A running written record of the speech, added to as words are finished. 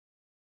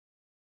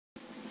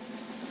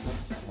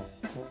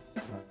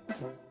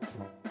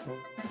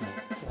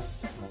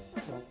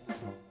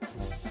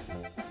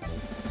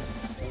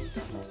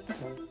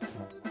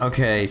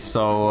Okay,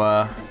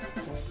 so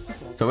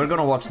we're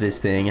gonna watch this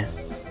thing.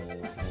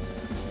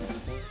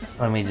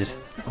 Let me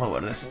just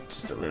lower this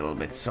just a little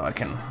bit so I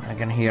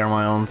can hear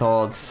my own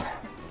thoughts.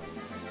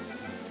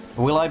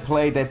 Will I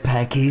play The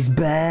Pack is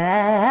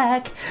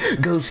Back?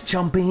 Goes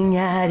chomping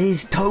at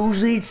his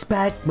toes, it's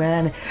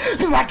Pac-Man.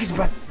 The Pack is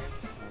back!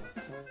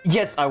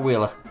 Yes, I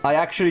will. I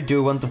actually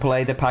do want to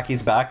play The Pack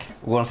is Back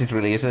once it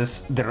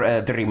releases,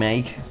 the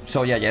remake.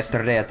 So yeah,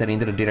 yesterday at the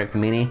Nintendo Direct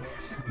Mini,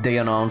 they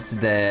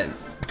announced the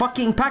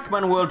fucking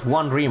Pac-Man World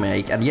 1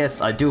 remake. And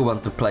yes, I do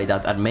want to play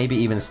that and maybe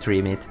even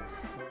stream it.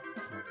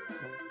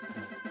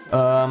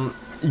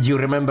 You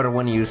remember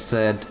when you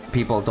said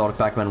people thought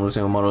Pac-Man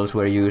Museum models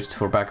were used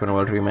for Pac-Man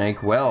World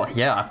Remake? Well,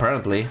 yeah,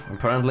 apparently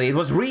it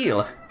was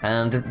real,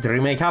 and the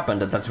remake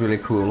happened, and that's really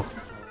cool.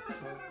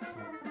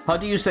 How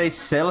do you say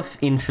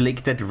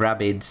self-inflicted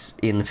rabbids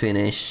in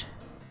Finnish?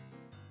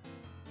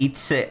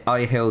 Itse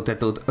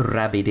aiheutetut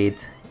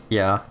rabbidit.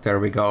 Yeah, there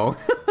we go.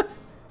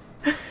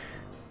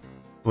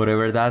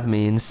 Whatever that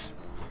means.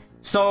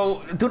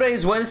 So, today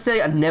is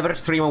Wednesday. I never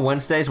stream on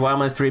Wednesdays. Why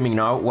am I streaming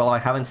now? Well, I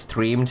haven't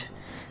streamed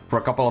for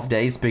a couple of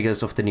days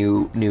because of the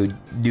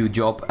new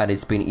job, and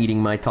it's been eating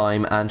my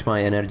time and my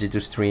energy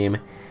to stream.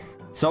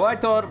 So I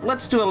thought,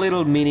 let's do a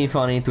little mini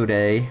funny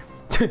today.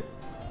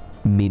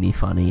 Mini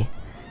funny.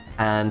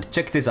 And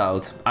check this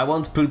out. I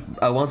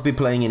won't be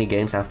playing any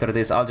games after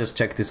this. I'll just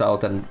check this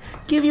out and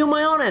give you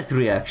my honest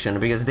reaction,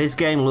 because this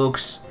game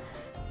looks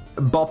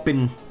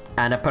bopping,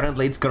 and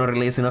apparently it's gonna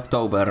release in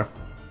October,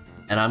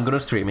 and I'm gonna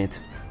stream it.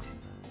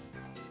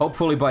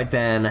 Hopefully by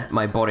then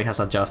my body has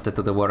adjusted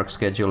to the work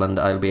schedule and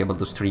I'll be able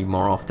to stream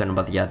more often,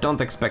 but yeah,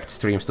 don't expect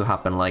streams to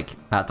happen, like,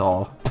 at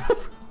all.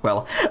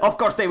 Well, of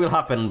course they will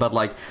happen, but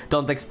like,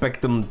 don't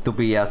expect them to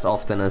be as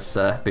often as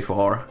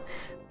before.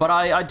 But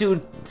I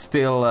do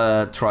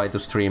still try to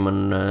stream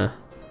on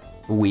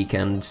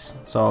weekends,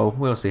 so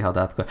we'll see how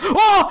that goes.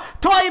 Oh!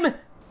 Time!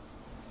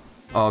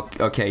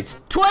 Okay,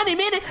 it's 20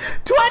 minutes!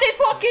 20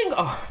 fucking...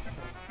 Oh.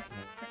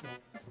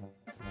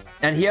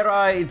 And here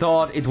I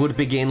thought it would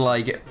begin,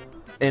 like,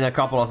 in a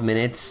couple of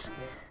minutes.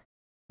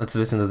 Let's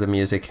listen to the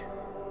music.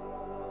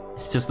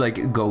 It's just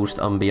like ghost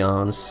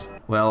ambiance.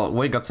 Well,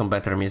 we got some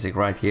better music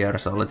right here,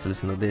 so let's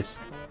listen to this.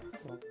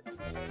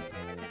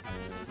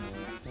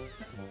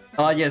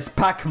 Ah yes,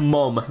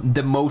 Pac-Mom,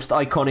 the most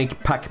iconic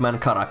Pac-Man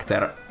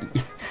character.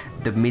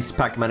 The Miss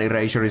Pac-Man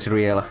erasure is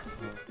real.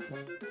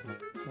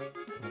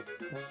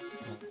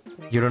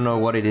 You don't know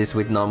what it is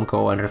with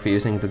Namco and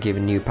refusing to give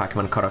new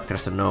Pac-Man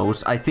characters a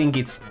nose. I think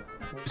it's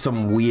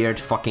some weird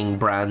fucking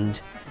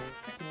brand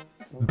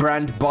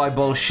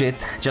Bible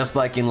shit, just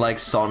like in like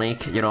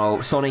Sonic. You know,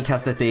 Sonic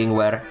has the thing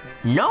where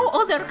no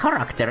other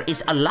character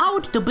is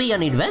allowed to be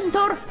an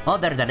inventor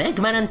other than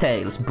Eggman and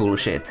Tails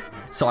bullshit.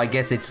 So I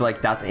guess it's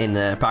like that in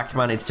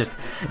Pac-Man. It's just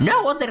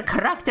no other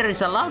character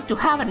is allowed to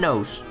have a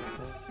nose.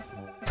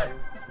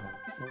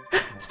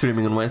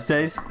 Streaming on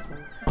Wednesdays,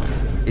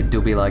 it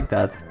do be like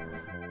that.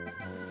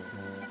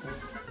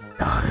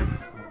 Time.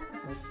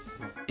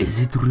 Is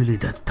it really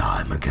that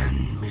time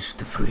again,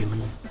 Mr.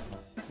 Freeman?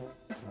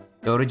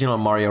 The original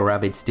Mario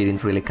Rabbids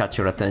didn't really catch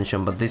your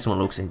attention, but this one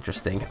looks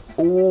interesting.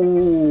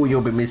 Ooh,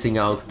 you'll be missing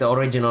out. The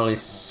original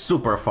is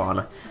super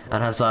fun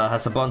and has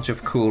a bunch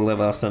of cool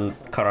levels and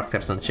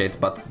characters and shit,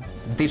 but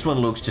this one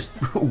looks just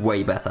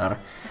way better.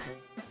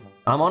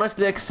 I'm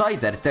honestly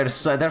excited.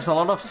 There's a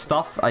lot of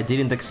stuff I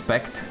didn't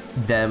expect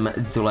them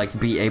to like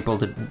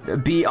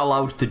be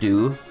allowed to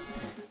do.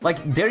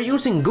 Like, they're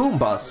using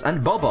Goombas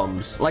and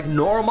Bob-ombs, like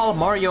normal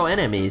Mario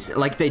enemies.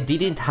 Like, they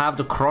didn't have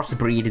to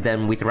crossbreed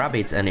them with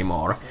rabbits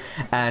anymore.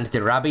 And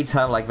the rabbits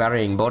have, like,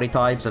 varying body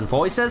types and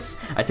voices.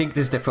 I think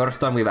this is the first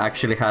time we've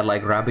actually had,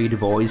 like, rabbit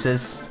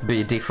voices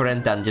be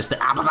different than just the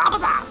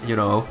you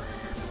know.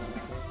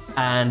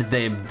 And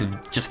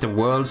just the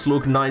worlds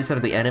look nicer,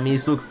 the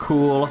enemies look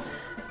cool.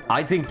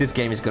 I think this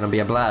game is gonna be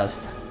a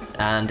blast.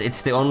 And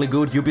it's the only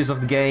good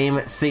Ubisoft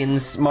game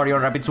since Mario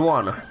Rabbids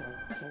 1.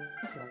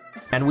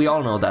 And we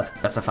all know that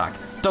as a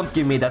fact. Don't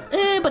give me that,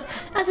 but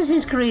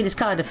Assassin's Creed is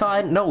kinda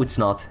fine. No, it's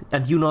not.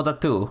 And you know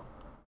that too.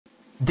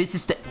 This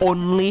is the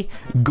only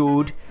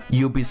good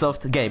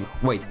Ubisoft game.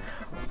 Wait.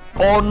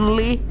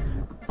 Only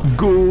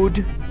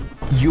good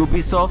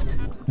Ubisoft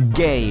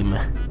game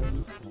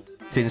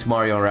since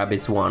Mario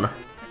Rabbids 1.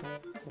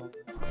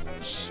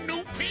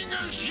 Snooping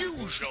as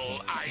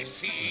usual, I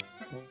see.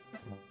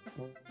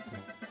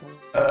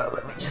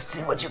 Let me just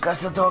see what you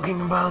guys are talking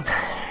about.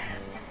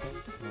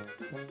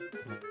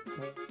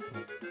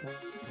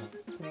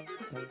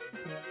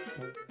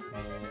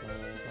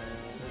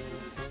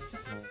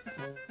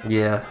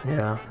 Yeah,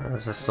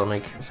 that's a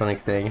Sonic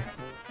thing.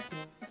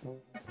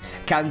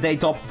 Can they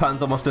top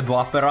Phantom of the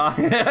Opera?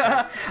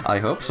 I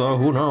hope so,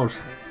 who knows?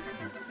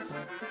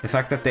 The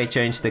fact that they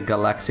changed the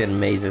Galaxian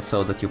mazes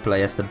so that you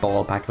play as the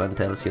ball Pac-Man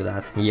tells you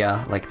that.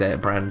 Yeah, like the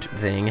brand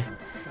thing.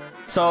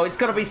 So it's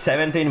gonna be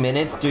 17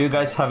 minutes. Do you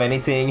guys have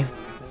anything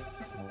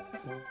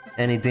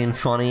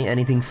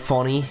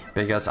funny?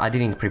 Because I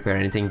didn't prepare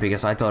anything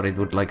because I thought it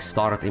would like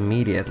start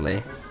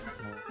immediately.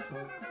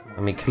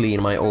 Let me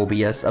clean my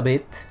OBS a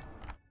bit.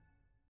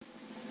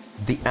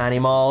 the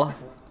animal.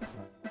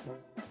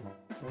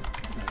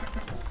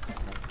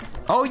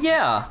 Oh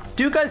yeah!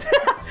 Do you guys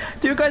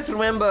do you guys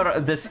remember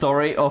the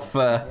story of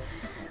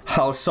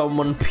how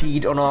someone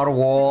peed on our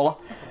wall?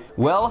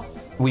 Well,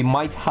 we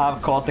might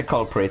have caught the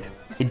culprit.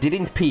 It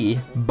didn't pee,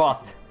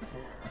 but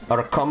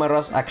our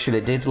cameras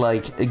actually did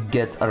like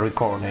get a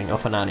recording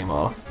of an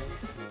animal.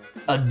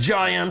 A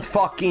giant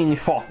fucking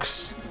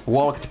fox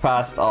walked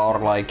past our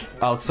like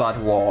outside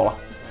wall.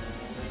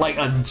 Like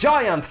a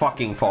giant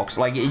fucking fox.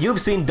 Like you've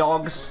seen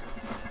dogs.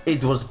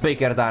 It was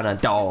bigger than a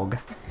dog.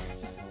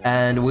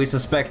 And we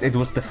suspect it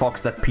was the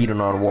fox that peed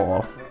on our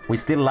wall. We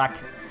still lack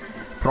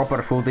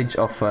proper footage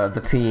of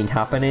the peeing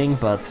happening,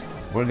 but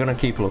we're gonna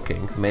keep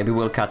looking. Maybe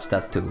we'll catch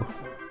that too.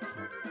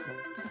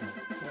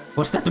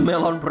 Was that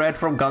melon bread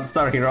from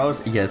Gunstar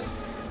Heroes? Yes.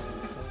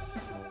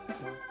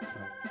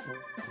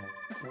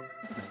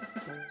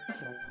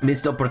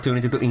 Missed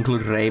opportunity to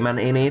include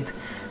Rayman in it.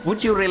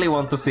 Would you really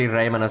want to see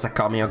Rayman as a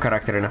cameo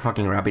character in a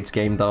fucking Rabbids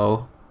game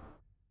though?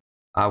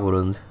 I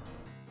wouldn't.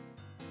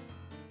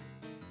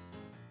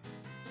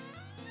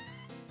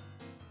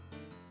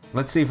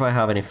 Let's see if I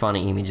have any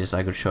funny images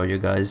I could show you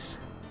guys.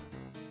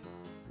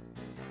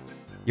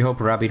 You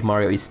hope Rabbid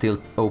Mario is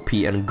still OP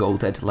and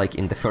goated like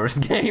in the first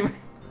game.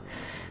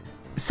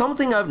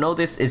 Something I've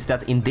noticed is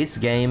that in this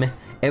game,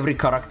 every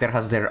character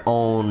has their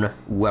own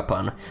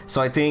weapon.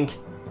 So I think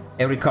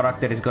every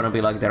character is gonna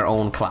be like their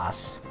own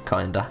class,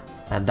 kinda.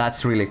 And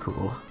that's really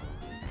cool.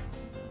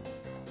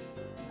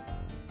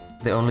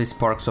 The only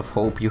sparks of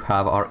hope you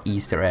have are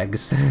Easter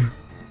eggs.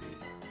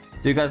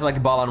 Do you guys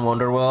like Balan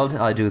Wonderworld?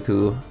 I do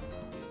too.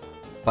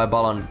 Buy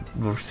Balan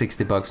for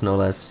 60 bucks, no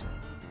less.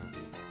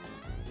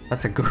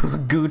 That's a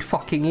good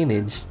fucking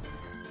image.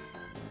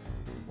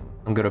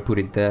 I'm gonna put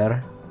it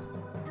there.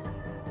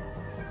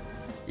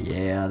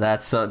 Yeah,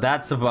 that's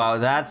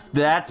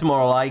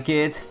more like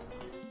it.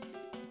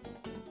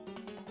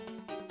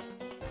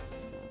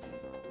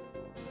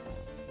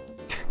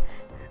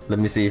 Let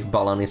me see if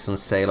Balan is on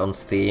sale on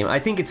Steam. I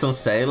think it's on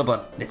sale,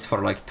 but it's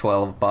for like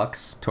 12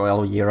 bucks,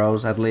 12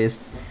 euros at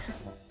least.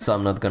 So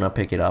I'm not gonna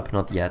pick it up,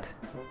 not yet.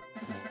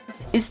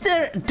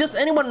 Does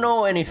anyone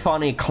know any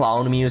funny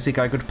clown music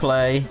I could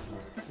play?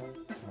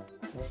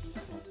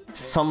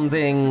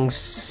 Something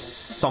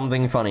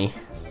funny.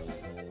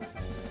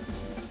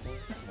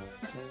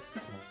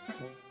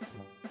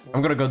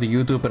 I'm gonna go to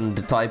YouTube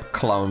and type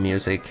clown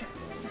music.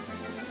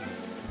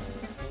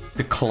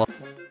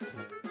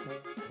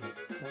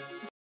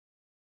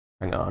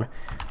 Hang on.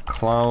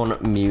 Clown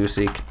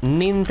music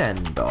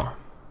Nintendo.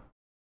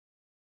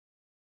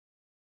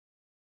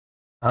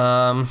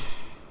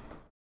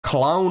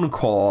 Clown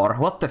Core.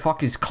 What the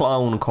fuck is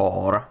Clown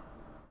Core?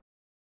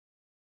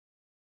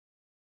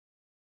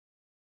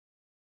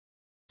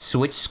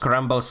 Switch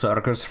Scramble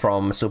Circus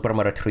from Super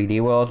Mario 3D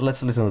World.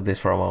 Let's listen to this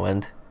for a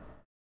moment.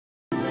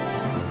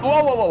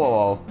 Whoa, whoa, whoa, whoa,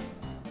 whoa.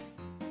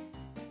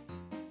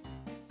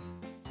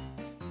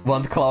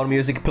 Want clown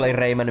music? Play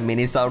Rayman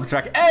mini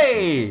soundtrack.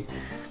 Hey!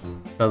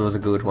 That was a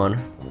good one.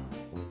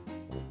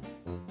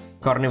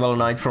 Carnival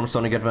Night from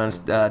Sonic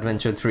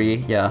Adventure 3.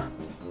 Yeah.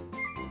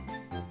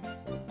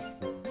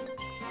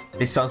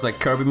 This sounds like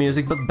Kirby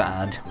music, but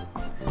bad.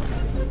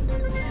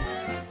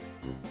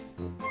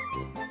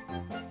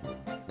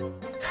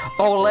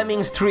 Oh,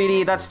 Lemmings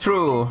 3D, that's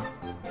true.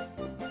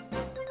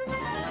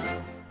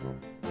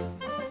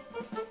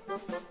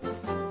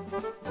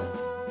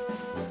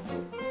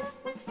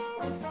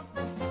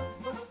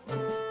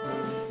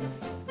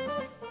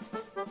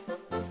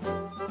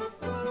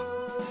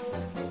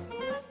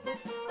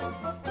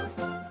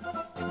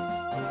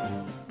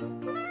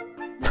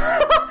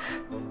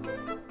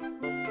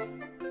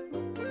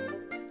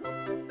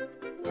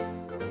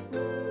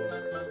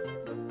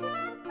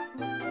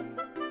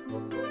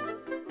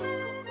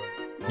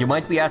 You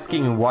might be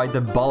asking why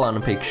the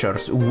Balan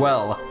pictures.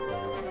 Well,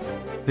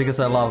 because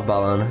I love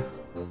Balan.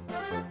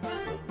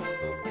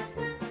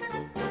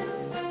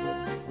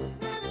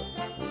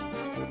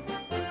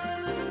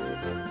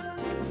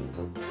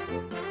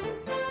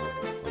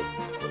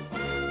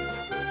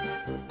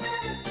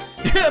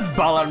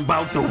 Balan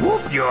about to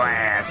whoop your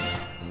ass!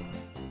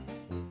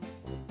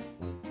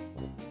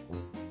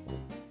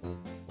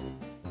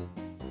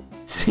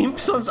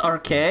 Simpsons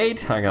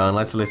Arcade? Hang on,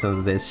 let's listen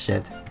to this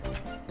shit.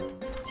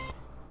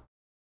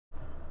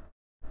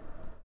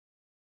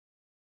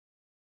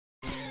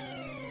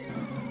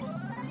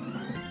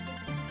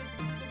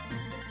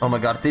 Oh my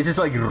god, this is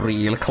like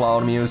real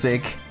clown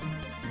music.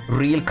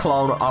 Real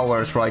clown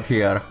hours right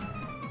here.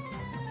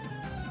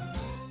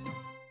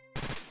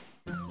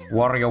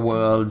 Wario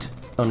World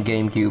on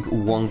GameCube,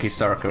 Wonky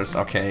Circus,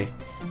 okay.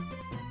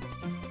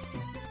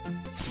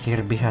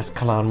 Kirby has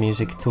clown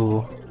music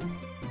too.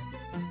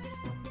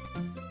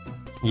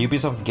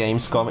 Ubisoft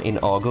Gamescom in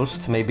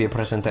August, maybe a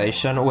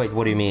presentation. Wait,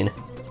 what do you mean?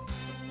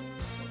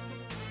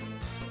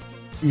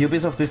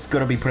 Ubisoft is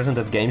gonna be present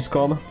at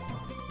Gamescom?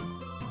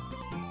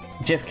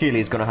 Jeff Keighley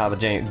is gonna have a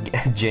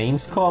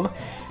Gamescom?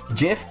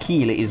 Jeff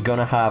Keighley is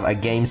gonna have a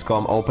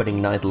Gamescom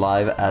opening night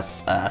live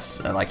as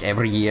like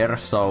every year,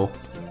 so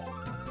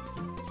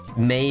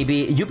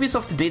Maybe.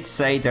 Ubisoft did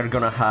say they're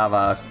gonna have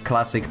a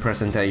classic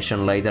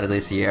presentation later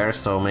this year,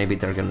 so maybe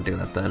they're gonna do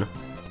that then.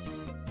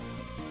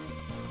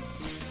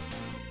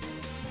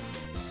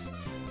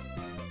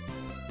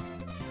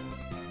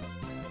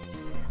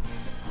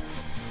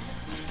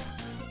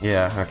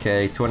 Yeah,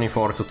 okay,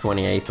 24th to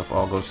 28th of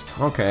August.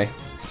 Okay.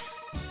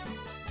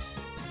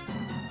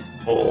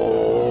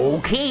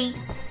 Okay.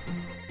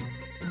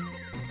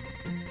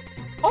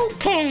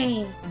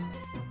 Okay.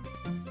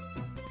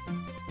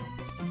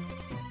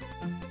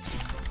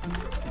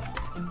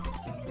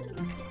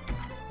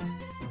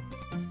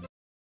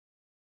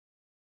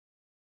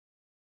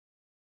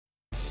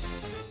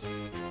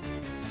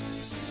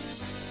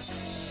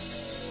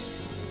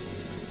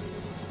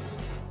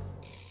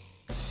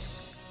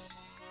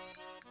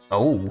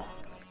 Oh,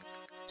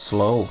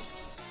 slow.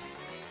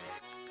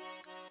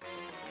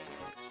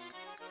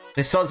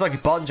 This sounds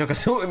like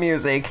Banjo-Kazooie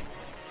music.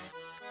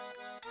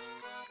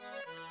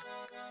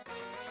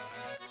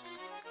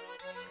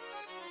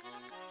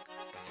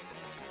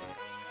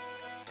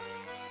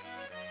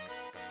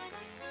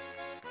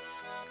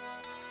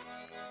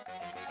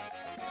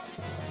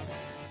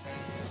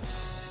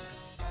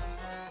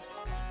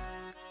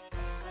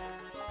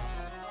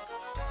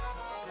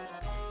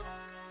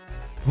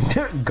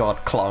 God,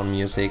 clown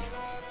music.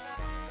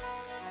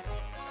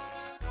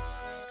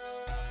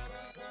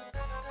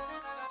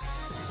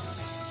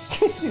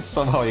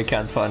 Somehow you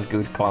can't find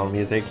good clown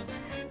music.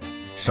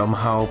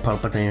 Somehow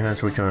Palpatine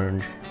has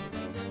returned.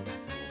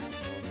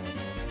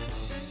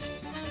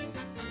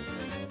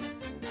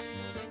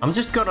 I'm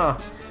just gonna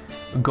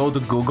go to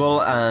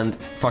Google and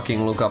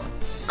fucking look up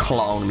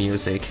clown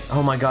music.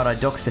 Oh my god, I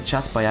docked the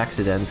chat by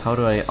accident. How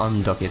do I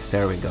undock it?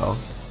 There we go.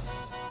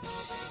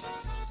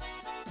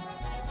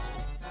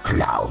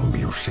 Clown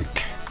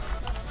music.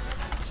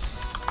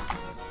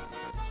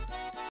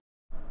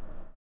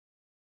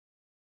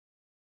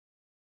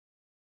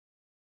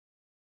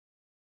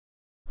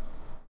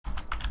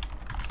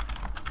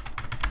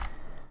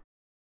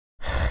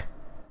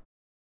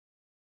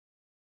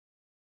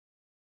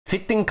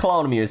 Fitting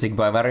clown music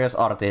by various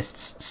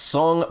artists.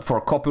 Song for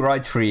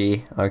copyright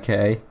free.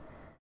 Okay.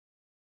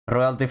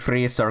 Royalty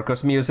free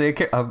circus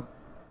music.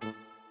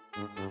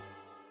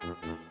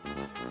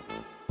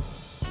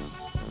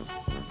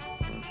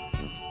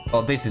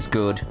 Oh, this is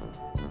good.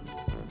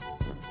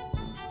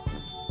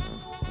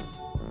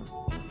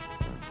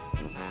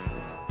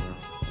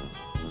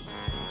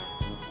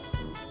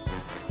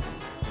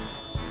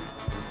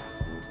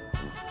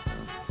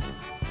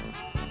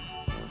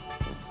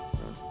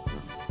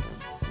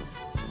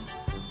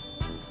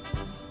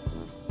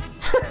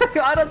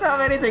 I don't have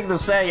anything to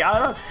say.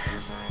 I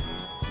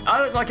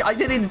don't like. I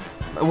didn't.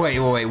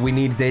 Wait. We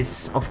need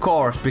this, of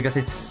course, because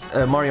it's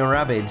Mario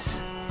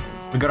Rabbids.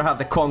 We gotta have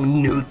the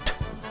Kong Newt.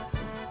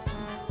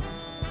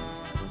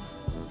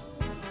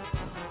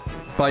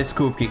 Buy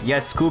Scoop Kick.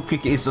 Yes, Scoop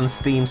Kick is on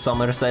Steam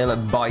Summer Sale.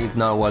 Buy it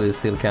now while you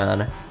still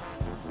can.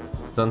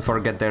 Don't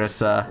forget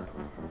there's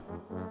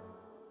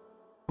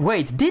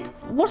Wait,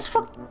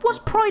 was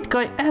Pride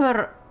Guy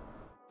ever...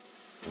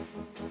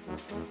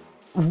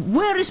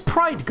 Where is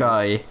Pride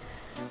Guy?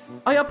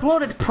 I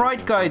uploaded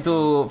Pride Guy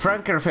to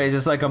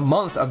Frankerfaces like a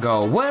month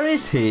ago. Where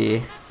is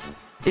he?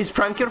 Is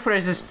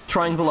Frankerfaces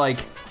trying to like...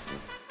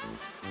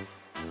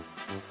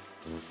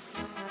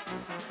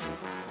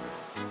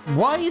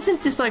 Why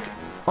isn't this like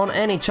on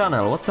any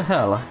channel? What the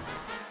hell?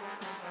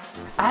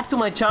 Add to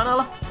my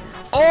channel?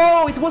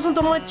 Oh, it wasn't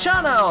on my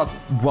channel!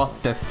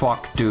 What the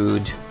fuck,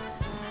 dude?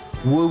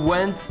 We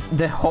went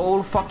the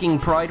whole fucking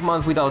Pride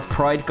month without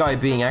Pride Guy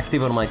being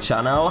active on my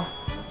channel?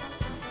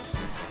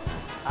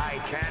 I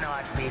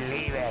cannot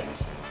believe it.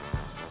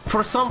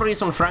 For some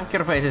reason,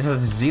 Frankerfaces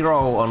has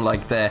 0 on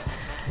like the...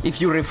 If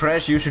you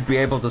refresh, you should be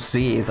able to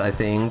see it, I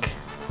think.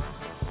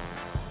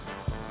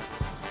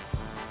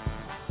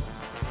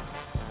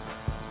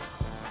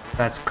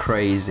 That's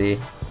crazy.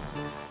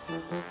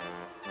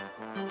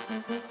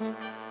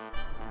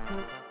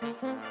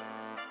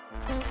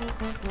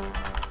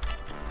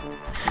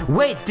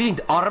 Wait,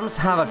 didn't ARMS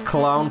have a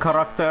clown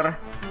character?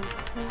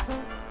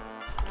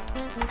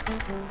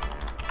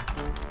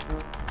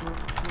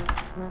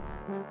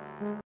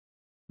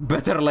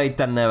 Better late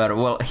than never.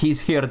 Well,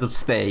 he's here to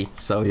stay,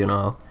 so you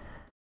know.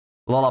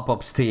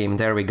 Lollipop's team,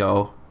 there we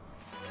go.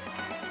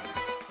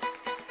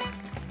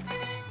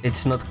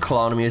 It's not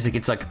clown music,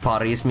 it's like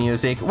Paris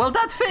music. Well,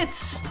 that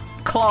fits!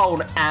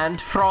 Clown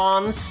and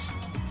France.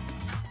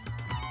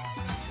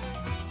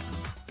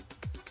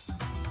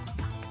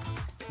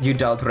 You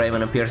doubt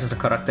Rayman appears as a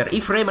character.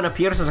 If Rayman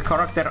appears as a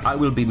character, I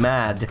will be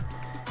mad.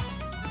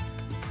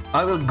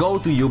 I will go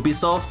to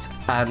Ubisoft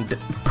and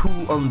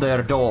poo on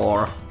their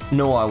door.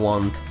 No, I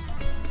won't.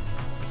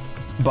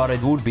 But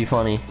it would be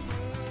funny.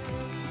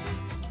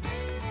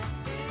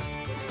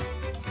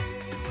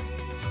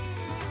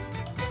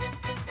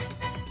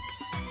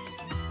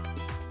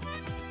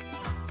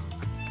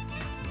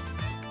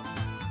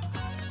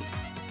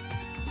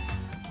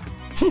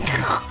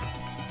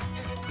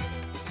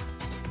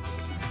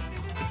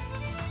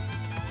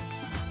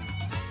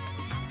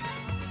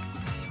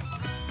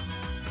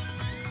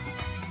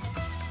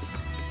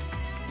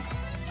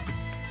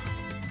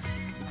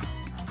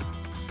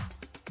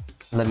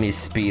 Let me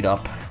speed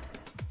up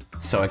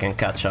so I can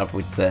catch up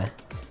with the...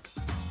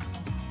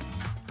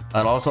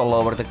 I'll also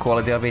lower the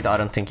quality of it, I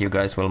don't think you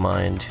guys will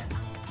mind.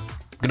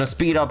 I'm gonna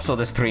speed up so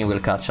the stream will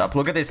catch up.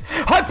 Look at this!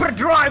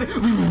 Hyperdrive!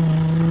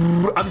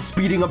 I'm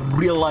speeding up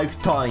real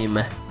life time.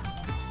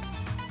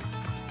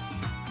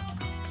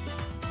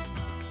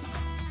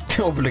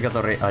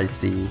 Obligatory, I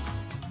see.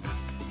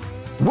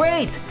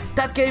 Wait!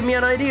 That gave me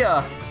an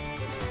idea!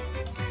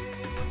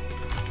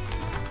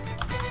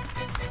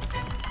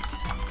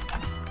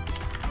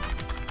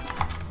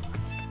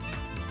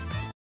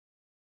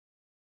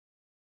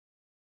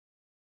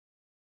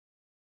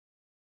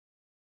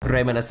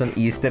 Rayman as an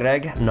Easter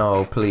egg?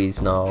 No,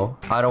 please, no.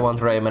 I don't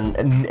want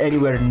Rayman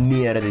anywhere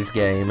near this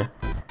game.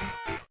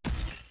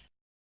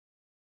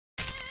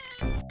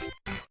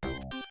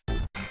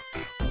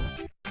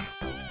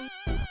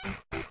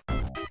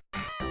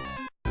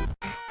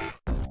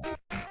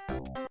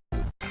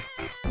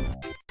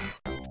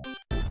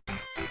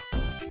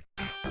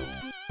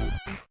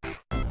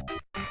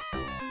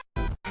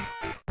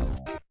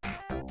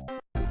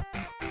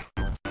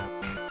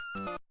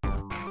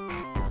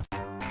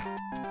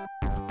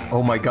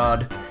 Oh my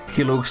god,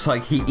 he looks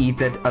like he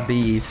eaten a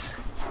bees.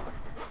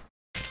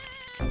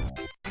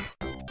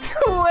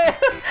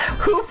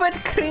 Who fed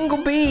Kringle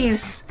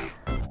bees?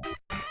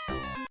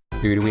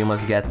 Dude, we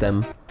must get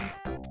them.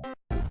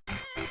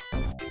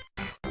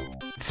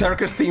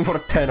 Circus team for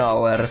 10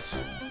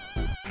 hours.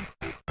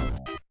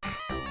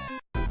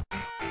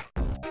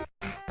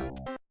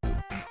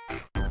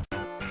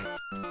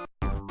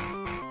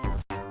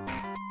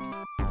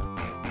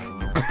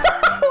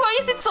 Why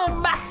is it so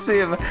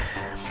massive?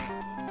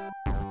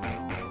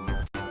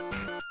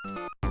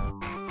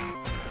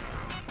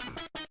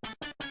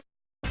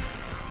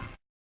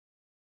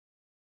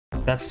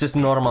 That's just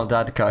normal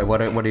dad guy.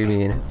 What do you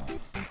mean?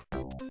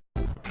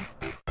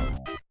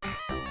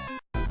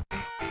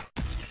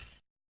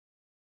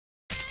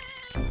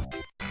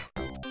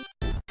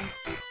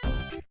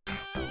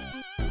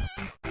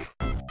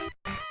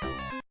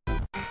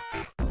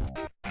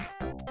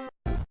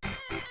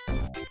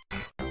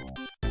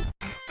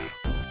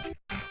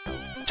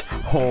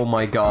 Oh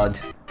my god.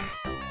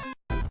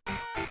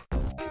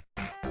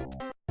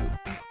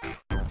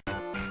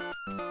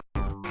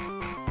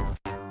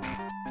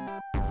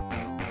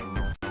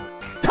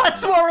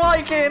 That's more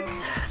like it!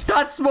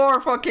 That's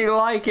more fucking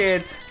like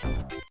it!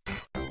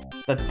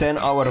 The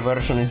 10-hour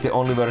version is the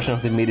only version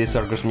of the MIDI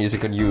circus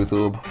music on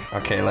YouTube.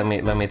 Okay, let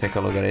me take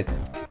a look at it.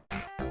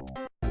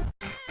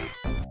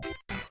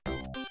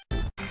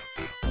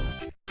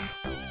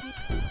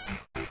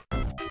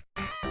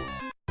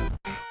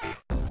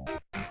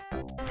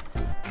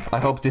 I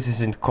hope this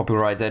isn't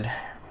copyrighted.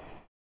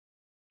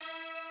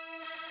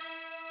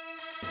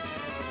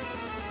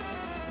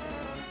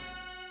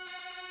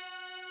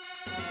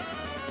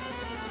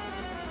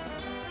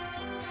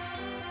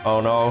 Oh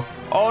no.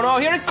 Oh no,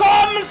 here it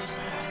comes!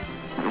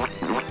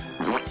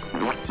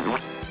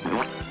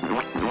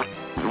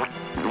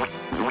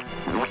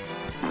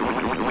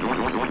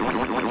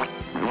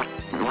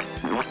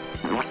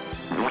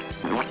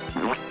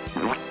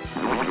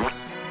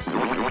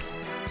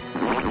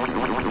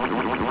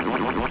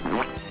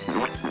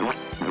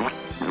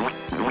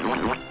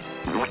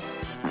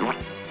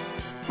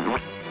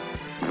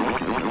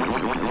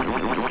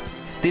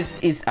 This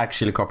is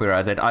actually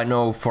copyrighted, I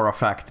know for a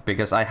fact,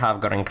 because I have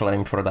gotten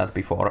claimed for that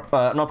before.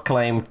 Not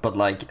claimed, but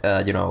like,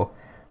 you know,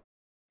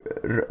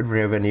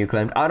 revenue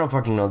claimed. I don't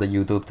fucking know the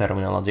YouTube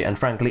terminology, and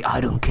frankly, I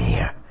don't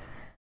care.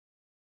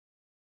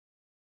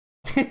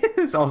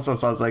 This also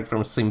sounds like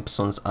from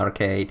Simpsons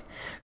Arcade.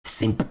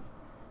 Simp.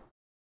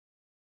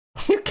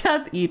 You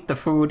can't eat the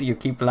food, you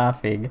keep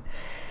laughing.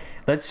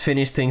 Let's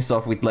finish things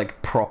off with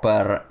like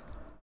proper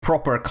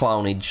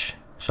clownage,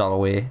 shall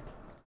we?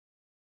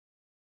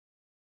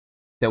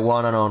 The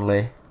one and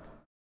only.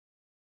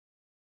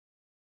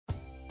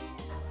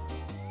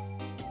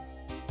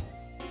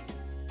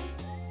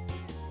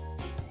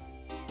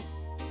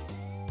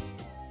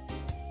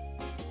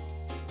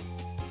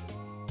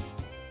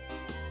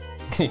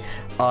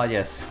 Ah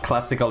yes,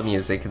 classical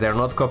music. They're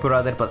not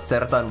copyrighted, but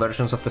certain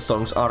versions of the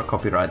songs are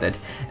copyrighted.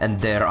 And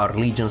there are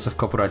legions of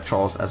copyright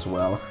trolls as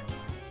well.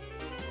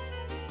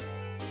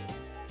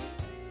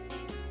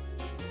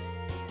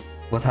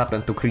 What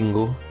happened to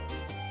Kringle?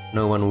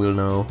 No one will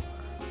know.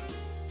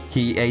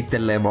 He ate the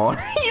lemon.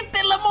 He ate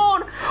the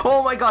lemon!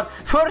 Oh my god!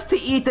 First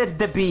he ate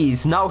the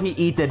bees, now he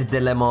ate the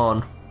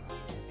lemon.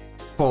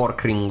 Poor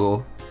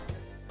Kringle.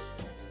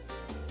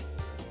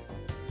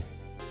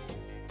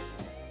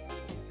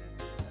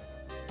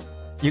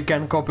 You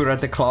can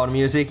copyright the clown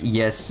music?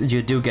 Yes,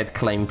 you do get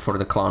claimed for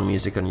the clown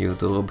music on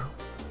YouTube.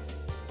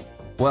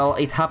 Well,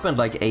 it happened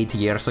like 8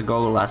 years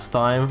ago last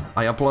time.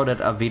 I uploaded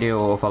a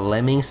video of a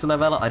Lemmings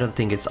level, I don't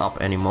think it's up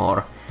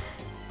anymore.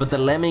 But the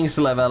Lemmings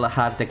level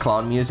had the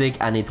clown music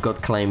and it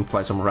got claimed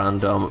by some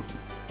random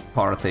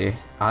party.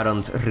 I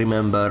don't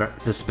remember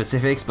the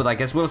specifics, but I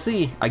guess we'll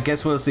see. I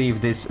guess we'll see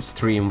if this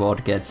stream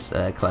VOD gets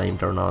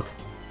claimed or not.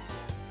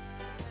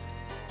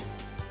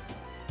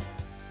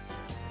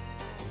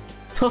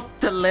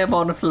 Not the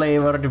lemon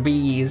flavored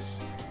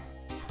bees.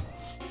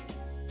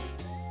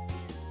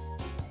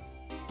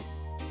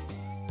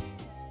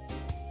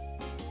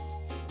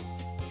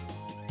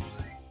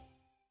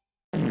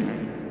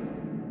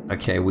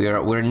 Okay,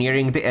 we're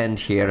nearing the end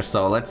here,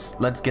 so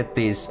let's get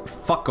these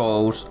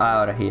fuckos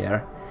out of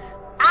here.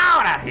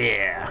 Out of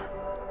here!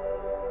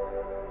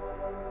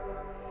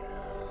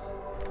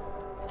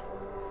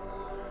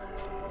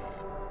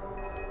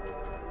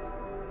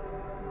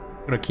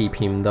 I'm gonna keep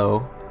him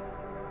though.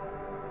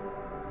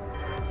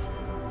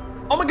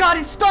 Oh my god,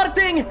 it's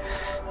starting!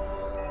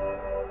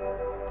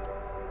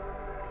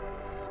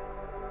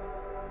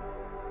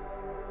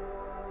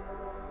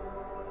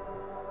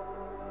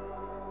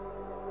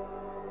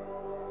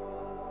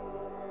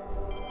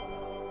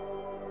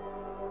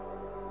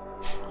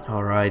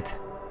 Alright.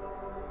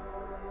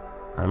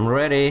 I'm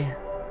ready.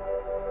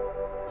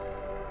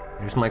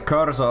 Here's my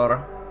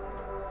cursor.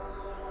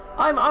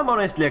 I'm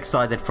honestly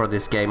excited for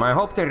this game. I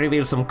hope they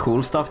reveal some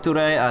cool stuff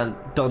today and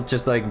don't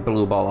just like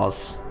blue ball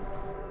us.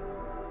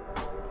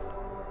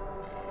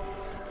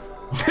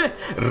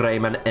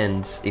 Rayman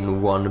ends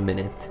in 1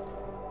 minute.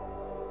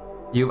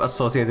 You've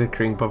associated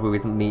Kring Poppy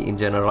with me in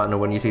general, and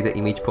when you see the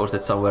image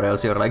posted somewhere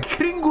else, you're like,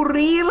 Kringu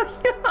real?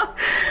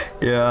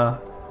 Yeah.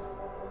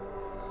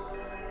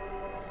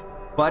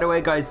 By the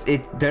way, guys,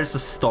 there's a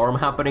storm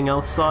happening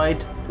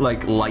outside,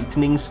 like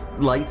lightning's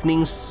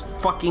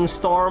fucking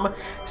storm.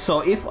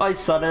 So if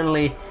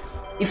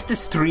the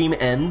stream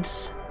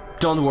ends,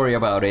 don't worry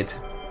about it.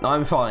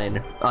 I'm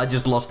fine. I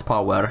just lost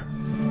power.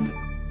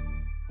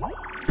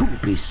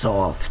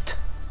 Ubisoft.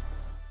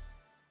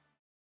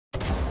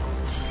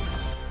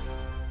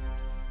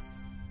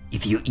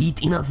 If you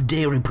eat enough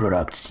dairy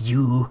products,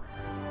 you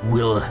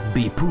will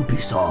be poopy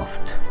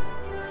soft.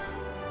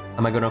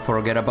 Am I gonna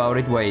forget about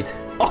it? Wait.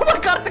 Oh my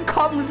god, the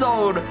com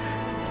zone!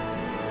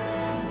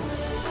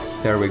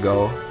 There we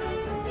go.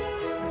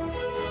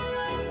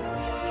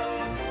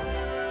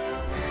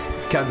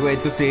 Can't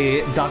wait to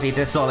see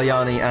Davide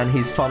Soliani and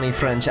his funny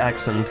French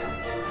accent.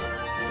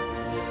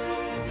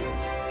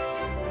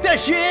 There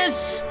she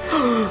is!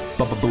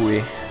 Baba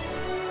booey.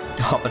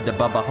 Hobba da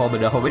baba hobba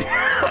da hobby,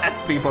 as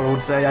people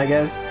would say, I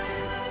guess.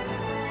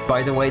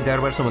 By the way, there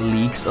were some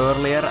leaks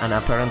earlier, and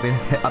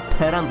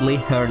apparently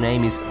her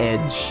name is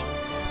Edge.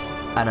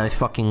 And I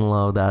fucking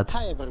love that.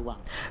 Hi everyone.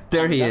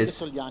 There I'm he Davide is.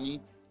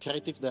 Soliani,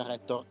 creative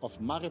director of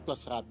Mario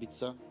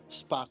Rabbids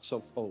Sparks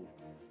of Hope.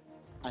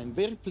 I'm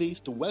very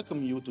pleased to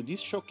welcome you to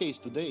this showcase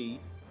today.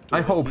 I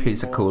hope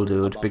he's a cool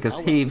dude, because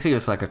he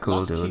feels like a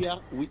cool dude.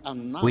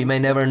 We may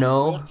never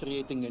know,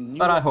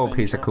 but I hope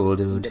he's a cool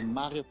dude. In the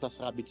Mario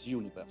Rabbids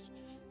universe,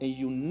 a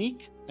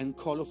unique and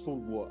colorful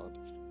world,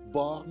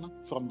 born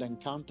from the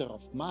encounter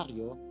of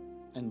Mario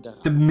and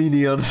the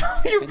minions.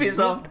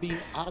 Ubisoft. Been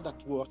hard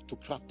at work to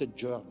craft a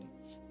journey,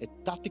 a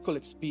tactical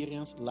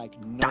experience like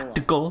no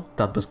Tactical?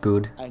 That was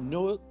good. I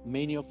know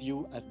many of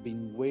you have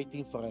been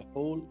waiting for a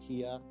hole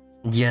here.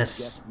 Yes.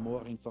 To get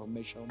more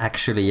information.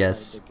 Actually,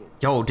 yes.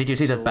 Yo, did you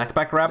see that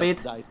backpack rabbit?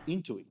 Let's dive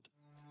into it.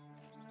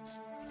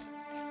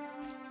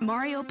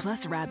 Mario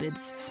plus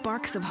Rabbids,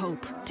 Sparks of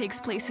Hope, takes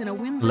place in a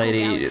whimsical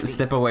Lady, galaxy.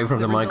 step away from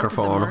the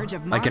microphone.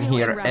 I can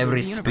hear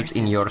every spit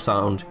in your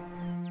sound.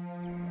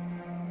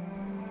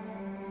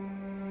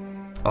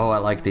 Oh, I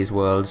like these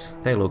worlds.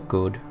 They look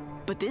good.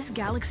 But this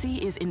galaxy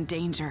is in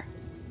danger.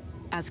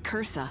 As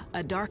Cursa,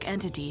 a dark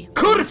entity,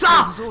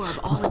 Cursa! absorb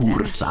all its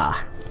Cursa.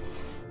 energy.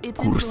 Its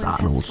influence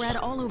has spread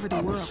all over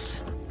the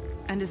world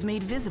and is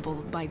made visible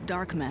by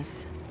dark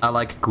mess. I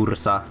like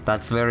Cursa.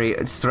 That's very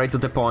straight to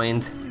the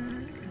point.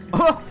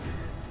 Oh!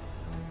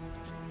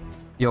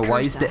 Yo,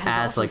 why is the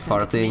ass like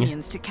farting?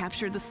 Minions to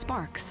capture the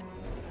Sparks,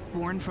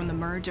 born from the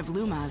merge of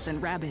Lumas and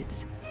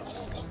Rabbids.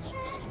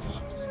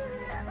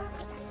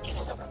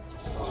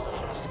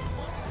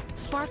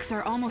 Sparks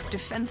are almost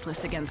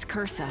defenseless against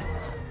Cursa.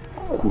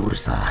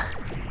 Cursa.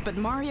 But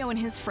Mario and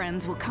his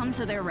friends will come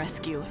to their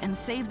rescue and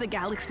save the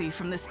galaxy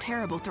from this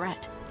terrible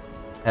threat.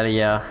 Hell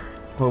yeah.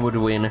 Who would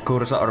win,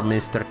 Cursa or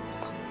Mr.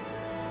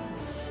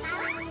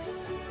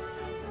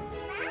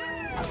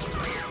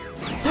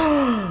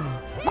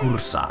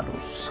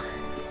 Cursadus.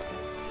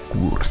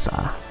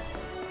 Cursa.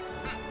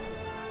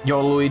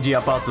 Yo, Luigi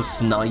about to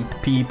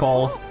snipe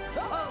people.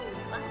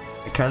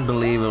 I can't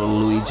believe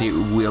Luigi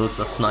wields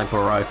a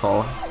sniper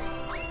rifle.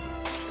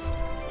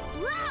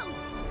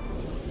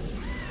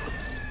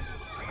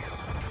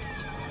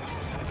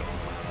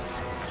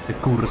 The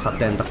Cursa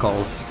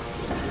tentacles.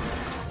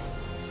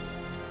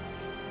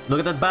 Look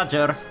at that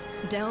badger.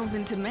 Delve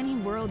into many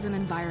worlds and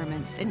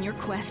environments in your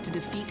quest to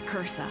defeat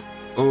Cursa.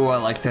 Oh, I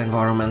like the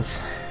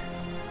environments.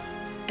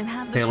 And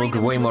have the They look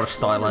freedom way to more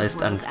explore those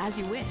stylized worlds and... as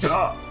you wish.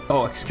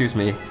 Oh, excuse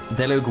me.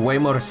 They look way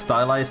more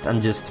stylized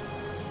and just...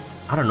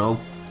 I don't know...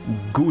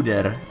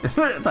 gooder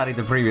than in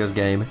the previous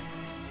game.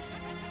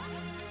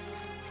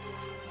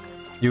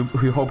 You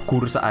hope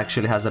Cursa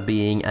actually has a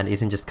being and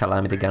isn't just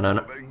Calamity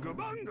Ganon.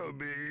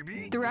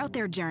 Throughout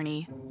their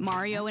journey,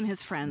 Mario and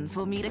his friends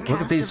will meet a Look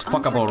cast at these of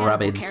fuckable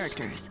unforgettable Rabbids.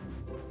 characters.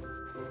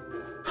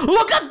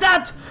 Look at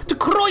that! The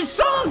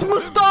croissant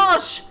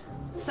mustache!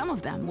 Some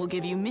of them will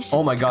give you missions.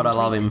 Oh my to god, I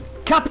love complete.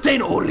 him.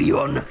 Captain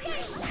Orion!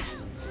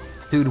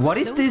 Dude, what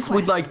is Those this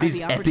with quests like are these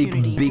the epic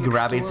opportunity big to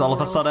rabbits explore all of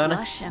a worlds sudden?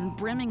 lush and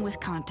brimming with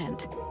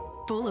content,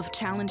 full of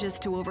challenges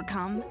to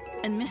overcome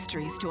and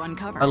mysteries to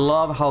uncover. I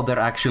love how they're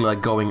actually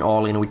like going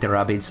all in with the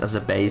rabbits as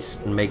a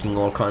base and making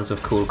all kinds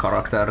of cool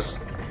characters.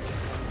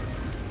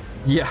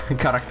 Yeah,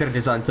 character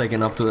design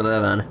taken up to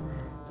 11.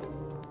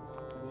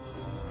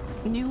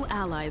 New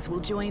allies will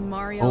join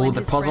Mario Oh, and the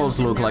his puzzles friends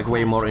in look their like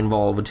way more quest.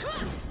 involved.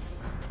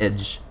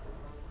 Edge.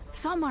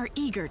 Some are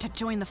eager to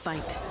join the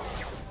fight.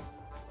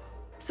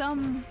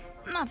 Some,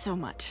 not so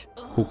much.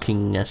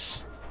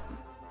 Hookingness.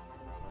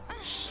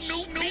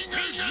 Snooping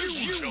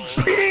as usual.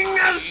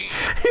 Pingus!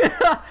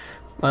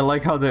 I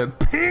like how the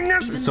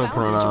pingus Even is so Bowser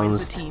joins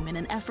pronounced. the team in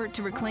an effort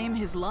to reclaim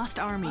his lost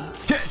army.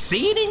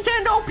 See,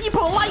 Nintendo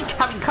people like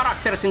having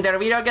characters in their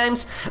video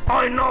games.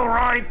 I know,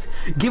 right?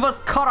 Give us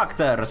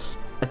characters.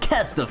 A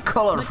cast of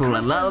colorful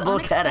and lovable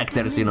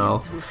characters, you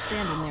know. Will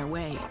stand in their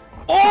way.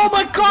 Oh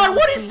my god,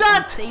 what is And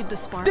that? save the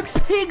sparks, The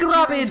pig heroes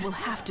rabbit! will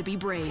have to be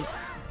brave,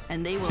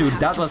 and they will Dude, have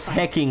that to was fight.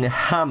 hecking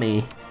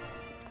hammy.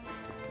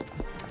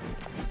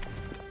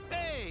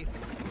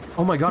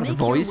 Oh my god, the Make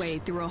your way voice.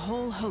 through a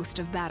whole host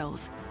of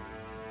battles.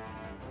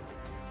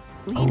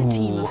 Lead a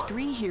team Oh. of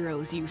 3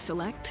 heroes you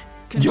select.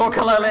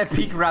 Yokalele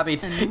Pig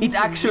Rabbit. and It move in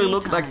actually real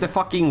looked like the time.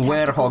 fucking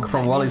Tactical werehog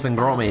from Wallace and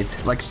dynamic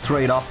Gromit. Like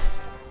straight up.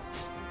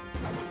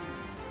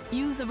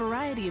 Use a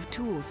variety of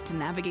tools to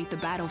navigate the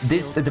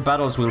battlefield. The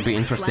battles will be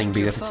interesting Flank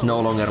your because it's no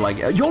foes. longer like,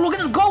 yo, look at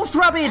the ghost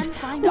rabbit! and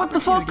find What the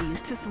fuck?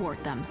 opportunities to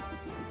thwart them.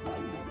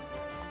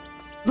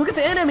 Look at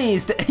the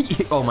enemies!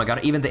 Oh my god,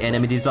 even the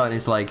enemy design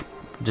is like,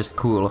 just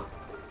cool.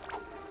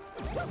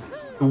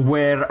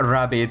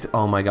 Rabbit,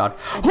 oh my god.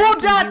 Who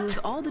Use that?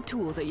 all the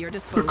tools at your The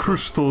disposal,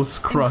 crystals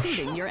crush.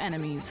 including your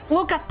enemies.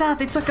 Look at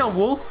that, it's like a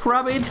wolf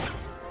rabbit.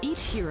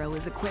 Each hero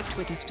is equipped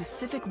with a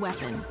specific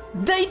weapon.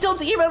 They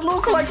don't even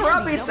look like heavy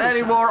rabbits double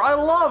anymore. shots. I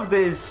love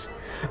this.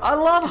 I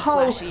love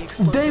how flashy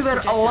explosive they were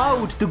projectiles,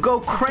 allowed to go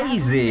dazzling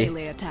crazy.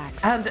 melee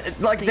attacks. And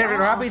like They they're all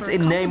rabbits offer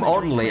in name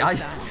complementary only.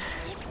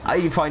 playstyles.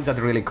 I find that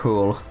really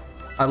cool.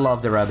 I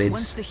love the Once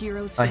rabbits. the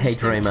heroes I finish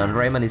hate their Rayman. turn,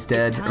 Rayman is it's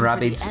dead. time for the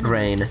Rabbits enemies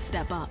reign. to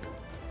step up.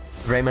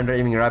 Rayman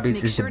Raving Rabbids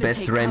Make is sure the to best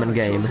take Rayman cover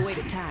to game. avoid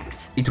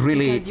attacks, It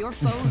really because your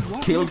foes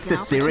won't killed miss an the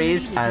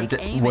series opportunity and to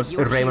take aim at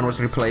your Rayman was heroes.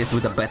 replaced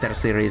with a better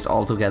series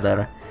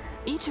altogether.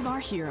 Each of our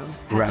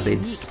heroes has Rabbids.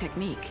 a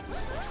unique technique.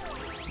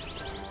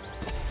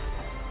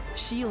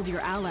 Shield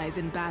your allies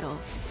in battle.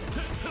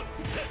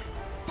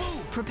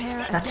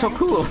 Prepare a That's so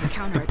cool. devastating The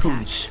counterattack.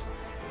 punch.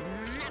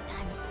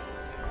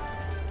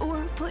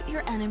 Or put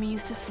your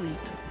enemies to sleep.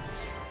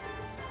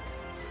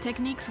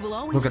 Techniques will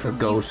always Look at the prove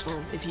ghost.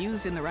 useful if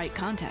used in the right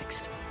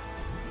context.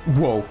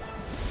 Whoa.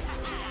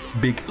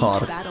 Big Each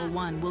heart. battle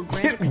won will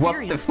grant What the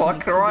experience fuck,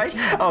 points to the right?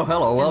 team, Oh,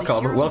 hello, and the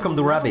welcome. heroes Welcome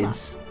to will level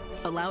Rabbids.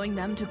 up, allowing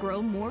them to grow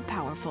more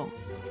powerful.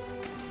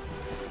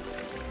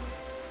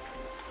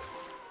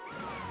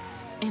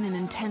 In an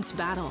intense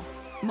battle,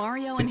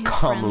 Mario and his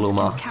Become friends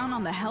Luma. can count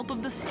on the help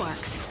of the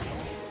sparks.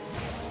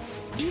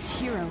 Each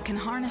hero can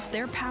harness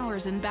their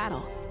powers in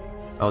battle.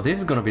 Oh, this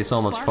is gonna be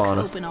so much Sparks fun.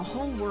 open a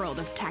whole world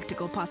of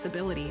tactical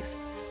possibilities.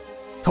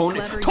 Tony,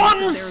 Clever use of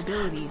tons! their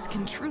abilities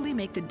can truly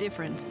make the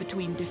difference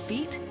between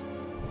defeat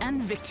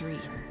and victory.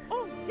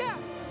 Oh yeah!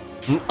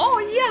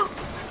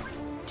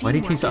 Why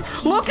did he Teamwork say?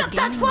 is key Look to at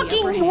that gaining the upper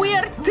fucking hand.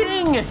 weird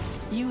thing!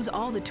 Use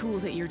all the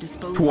tools at your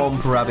disposal Thwomp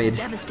to set up Rabbit.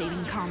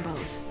 devastating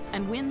combos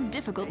and win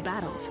difficult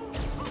battles.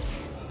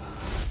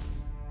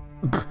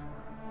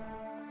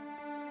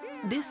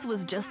 This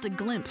was just a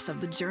glimpse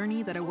of the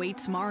journey that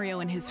awaits Mario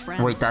and his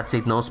friends. Wait, that's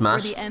it, no Where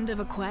smash? the end of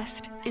a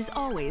quest is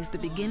always the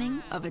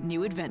beginning of a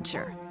new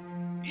adventure.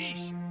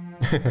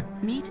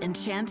 Meet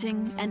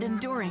enchanting and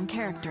enduring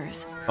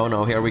characters. Oh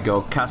no, here we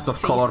go. Cast of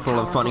Face colorful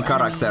and funny powerful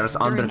characters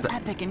enemies under during the...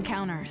 epic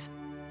encounters.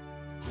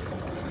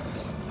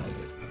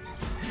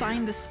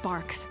 Find the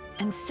sparks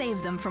and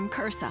save them from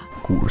Cursa.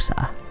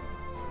 Cursa.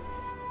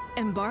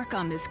 Embark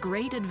on this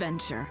great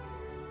adventure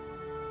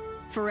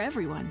for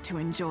everyone to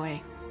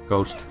enjoy.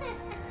 Ghost.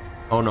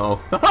 Oh no.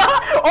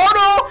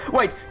 Oh no!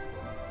 Wait.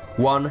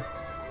 1,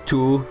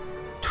 2,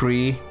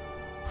 3,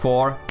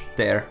 4.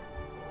 There.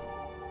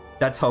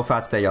 That's how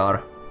fast they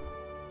are.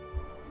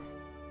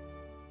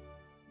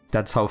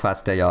 That's how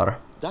fast they are.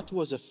 That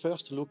was a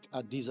first look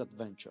at this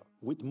adventure,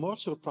 with more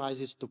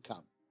surprises to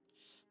come.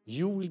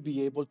 You will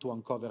be able to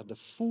uncover the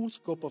full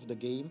scope of the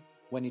game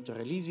when it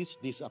releases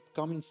this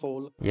upcoming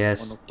fall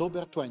Yes. on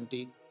October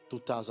 20,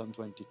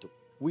 2022.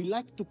 We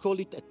like to call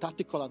it a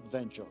tactical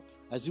adventure,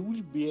 as you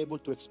will be able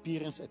to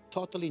experience a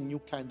totally new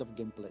kind of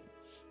gameplay,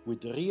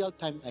 with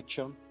real-time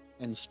action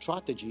and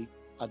strategy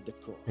at the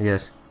core.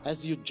 Yes.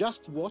 As you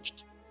just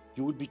watched,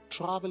 you will be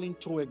traveling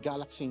through a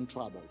galaxy in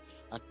trouble,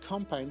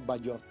 accompanied by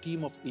your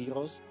team of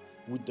heroes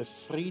with the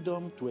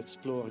freedom to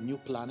explore new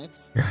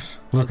planets, Yes.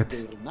 Look help at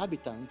their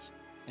inhabitants,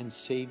 and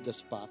save the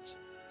sparks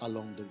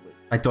along the way.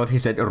 I thought he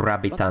said But most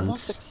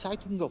rabbitants.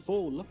 exciting of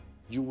all,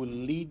 you will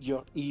lead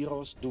your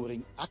heroes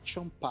during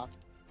action-packed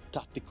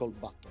tactical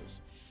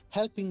battles,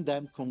 helping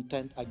them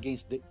contend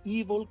against the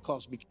evil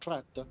cosmic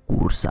threat,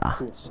 Ursa.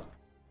 Ursa.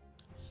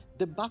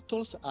 The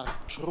battles are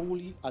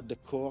truly at the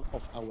core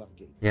of our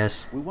game.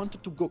 Yes. We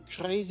wanted to go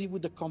crazy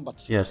with the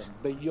combat system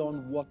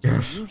beyond what you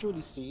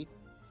usually see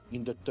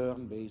in the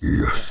turn-based.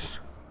 Yes.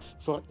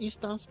 For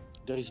instance,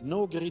 there is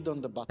no grid on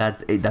the battle.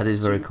 That is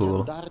very cool.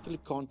 You can directly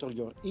control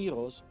your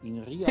heroes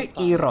in real time.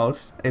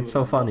 Heroes. It's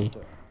so funny.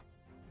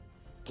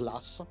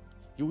 Plus,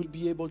 you will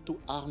be able to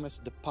harness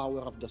the power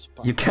of the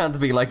spark. You can't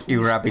be like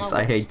you Rabbids,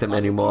 I hate them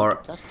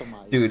anymore.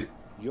 Dude,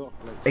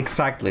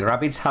 exactly,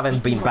 Rabbids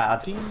haven't been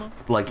bad,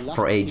 like,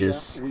 for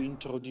ages. We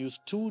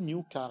introduced 2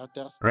 new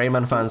characters.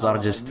 Rayman fans are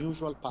just...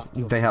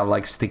 They have,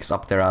 like, sticks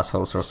up their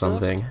assholes or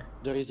something.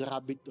 First, there is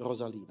Rabbid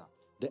Rosalina,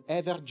 the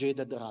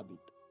ever-jaded rabbit.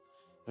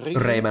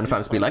 Rayman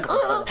fans be like...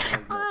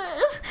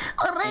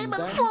 Rayman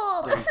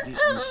there is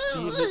this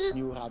mysterious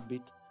new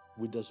rabbit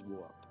with a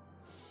sword.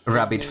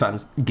 Rabbid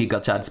fans,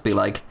 Giga Chats be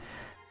like...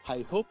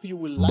 I hope you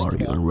will like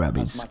Mario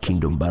Rabbids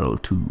Kingdom Battle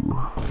 2.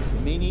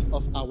 Many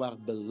of our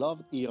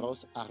beloved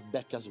heroes are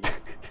back as well.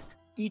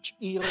 Each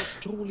hero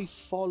truly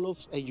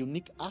follows a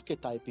unique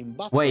archetype in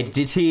battle. Wait,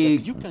 did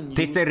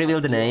they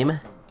reveal the name?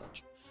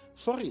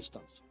 For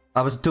instance,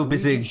 I was too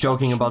busy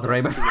joking about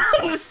Rayman.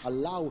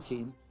 allow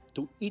him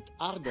to eat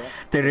harder.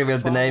 They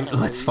revealed the name.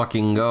 Let's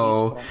fucking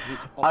go.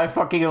 I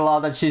fucking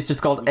love that she's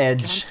just called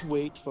Edge. Can't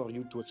wait for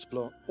you to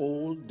explore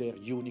all their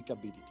unique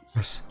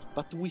abilities.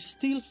 But we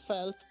still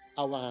felt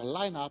our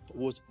lineup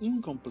was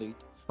incomplete.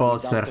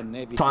 Bowser.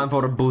 Time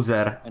for a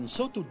Bowser. And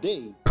so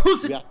today,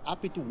 we are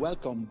happy to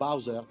welcome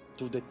Bowser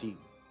to the team.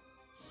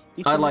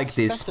 I like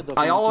this.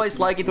 I always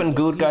like it when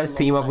good guys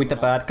team up with the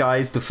bad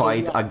guys to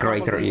fight a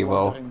greater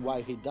evil.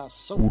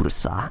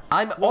 Ursa.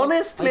 I'm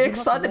honestly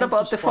excited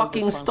about the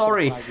fucking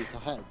story.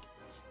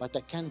 But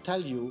I can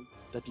tell you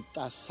that it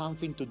has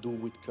something to do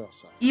with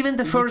Cursor. Even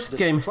the first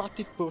game.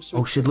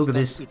 Oh shit, look at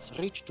this. It's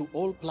reached to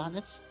all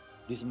planets.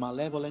 This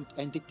malevolent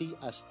entity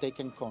has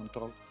taken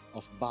control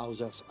of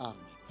Bowser's army.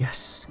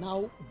 Yes.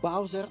 Now,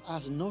 Bowser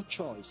has no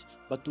choice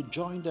but to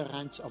join the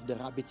ranks of the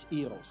Rabbids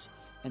heroes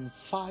and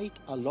fight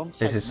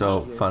alongside This is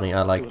so Mario funny,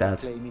 I like that.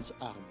 To reclaim his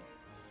army.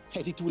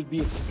 And it will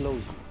be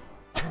explosive.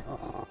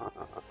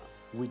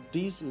 With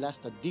this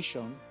last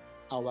addition,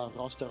 our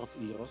roster of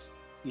heroes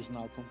is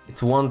now complete.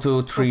 It's 1,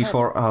 2, 3,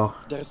 4. Oh.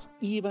 There's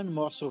even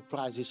more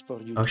surprises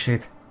for you. Oh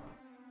shit.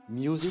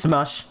 Music,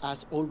 Smash.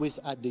 has always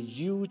had a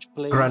huge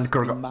place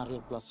in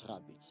Mario plus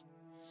Rabbids.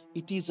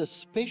 It is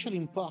especially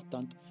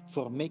important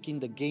for making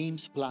the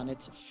game's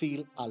planets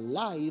feel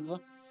alive.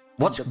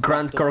 Watch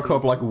Grand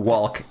Korkop like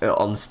walk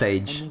on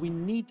stage. And we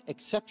need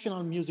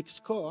exceptional music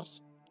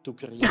scores to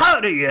create.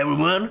 Howdy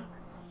everyone!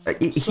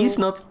 He's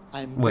not...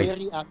 I'm Wait.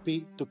 very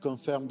happy to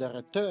confirm the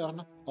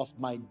return of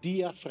my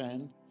dear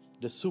friend,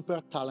 the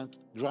super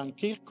talented Grand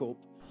Kirkhope,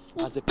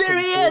 as a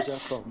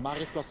composer for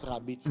Mario plus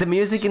Rabbids. The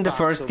music in the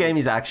first game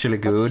is actually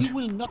good. But he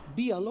will not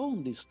be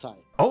alone this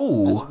time.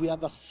 Oh! As we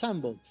have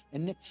assembled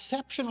an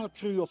exceptional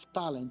crew of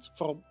talents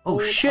from all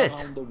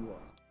around the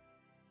world.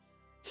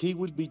 He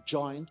will be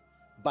joined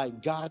by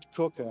Garrett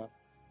Coker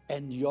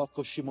and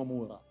Yoko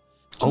Shimomura.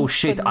 Oh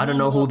shit, I don't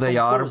know who they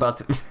are,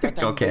 but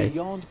okay. I'm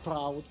beyond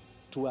proud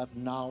to have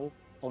now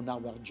on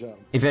our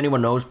journey. If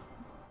anyone knows,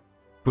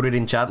 put it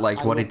in chat,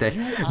 like what did they...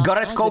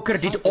 Garrett Coker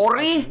did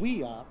Ori?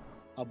 We are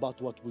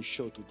about what we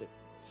show today.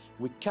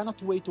 We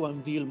cannot wait to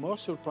unveil more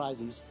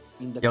surprises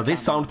in the Yo,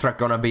 this soundtrack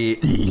gonna be...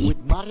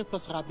 With Mario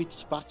plus Rabbids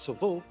Sparks of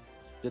Hope,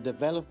 the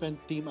development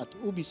team at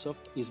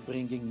Ubisoft is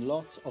bringing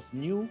lots of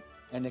new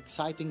and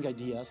exciting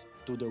ideas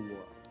to the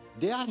world.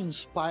 They are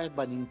inspired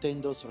by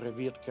Nintendo's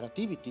revered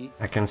creativity.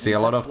 I can see a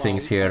lot of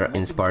things here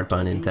inspired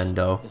by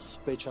Nintendo. A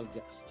special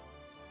guest.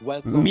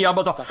 Welcome,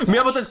 Miyamoto!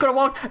 Miyamoto is gonna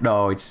walk!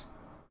 No, it's...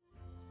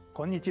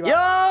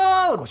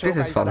 Yo! This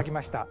is fun.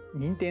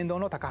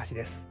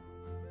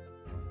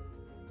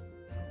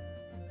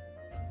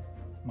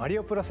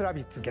 Mario plus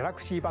Rabbids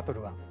Galaxy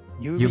Battle は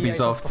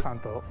Ubisoft.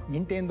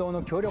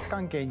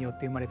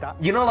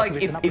 You know, like,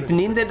 if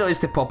Nintendo is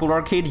the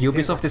popular kid,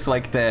 Ubisoft is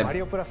like the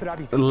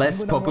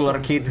less popular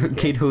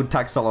kid who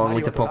tags along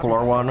with the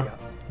popular one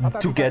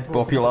to get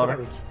popular.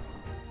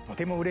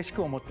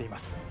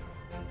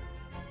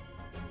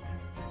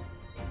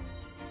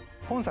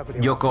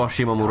 Yoko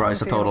Shimomura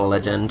is a total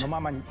legend.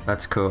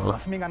 That's cool.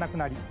 It's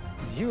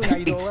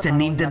the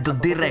Nintendo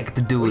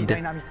Direct, dude.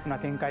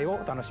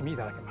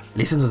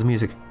 Listen to the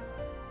music.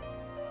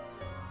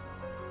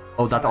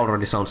 Oh, that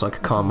already sounds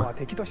like calm. I'm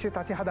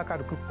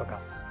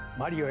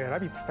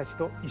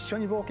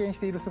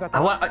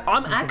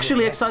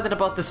actually excited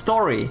about the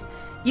story.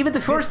 Even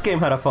the first game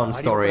had a fun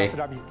story.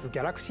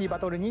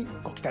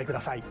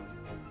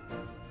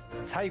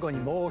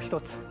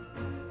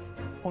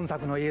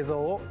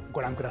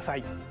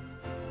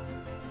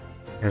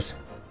 Here's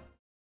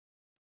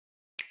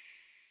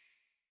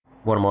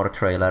one more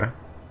trailer.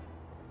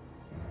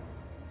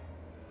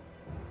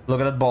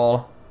 Look at that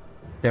ball.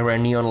 There were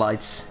neon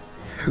lights.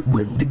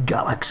 When the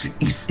galaxy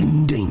is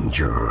in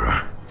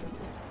danger,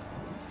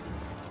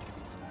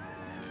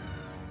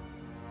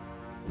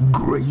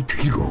 great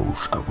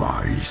heroes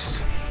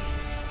arise.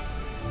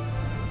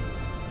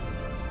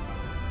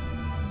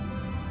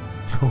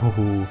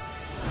 Oh.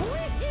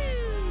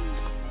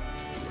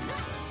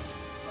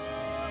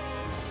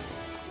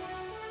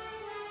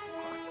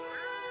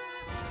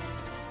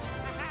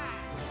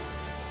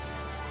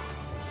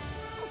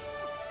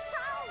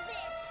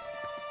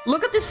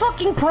 Look at this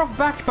fucking prof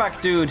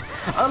backpack, dude!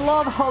 I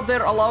love how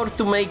they're allowed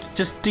to make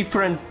just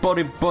different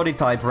body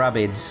type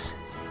rabbits.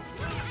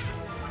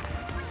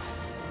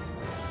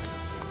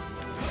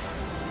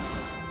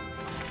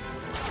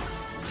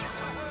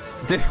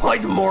 They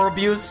fight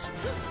Morbius.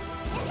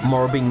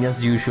 Morbing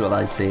as usual,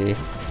 I say.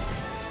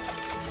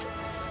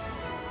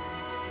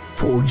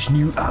 Forge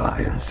new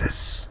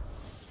alliances.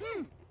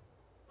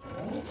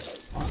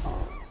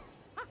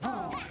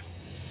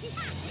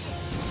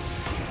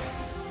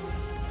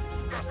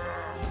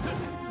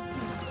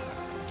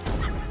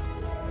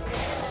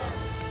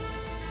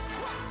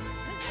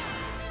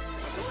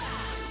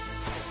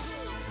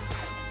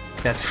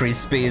 That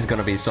frisbee is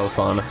gonna be so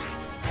fun.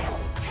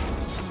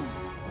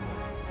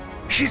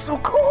 She's so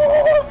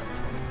cool!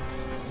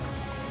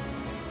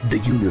 The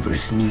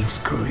universe needs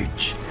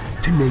courage.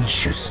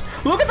 Tenacious.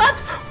 Look at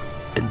that!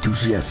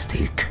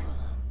 Enthusiastic.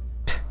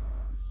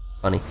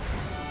 Funny.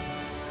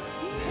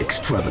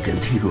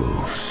 Extravagant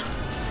heroes.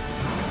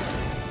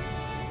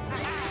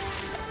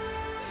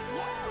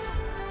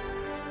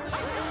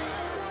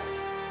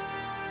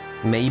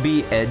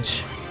 Maybe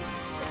Edge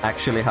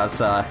actually has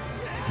a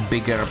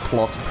bigger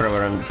plot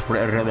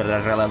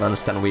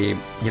relevance than we,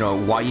 you know,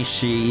 why is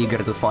she eager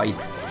to fight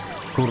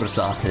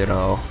Kursa, you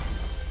know?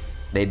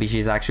 Maybe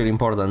she's actually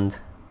important.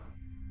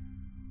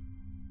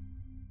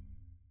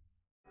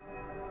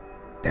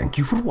 Thank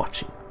you for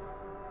watching.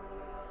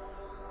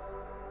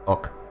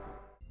 Ok.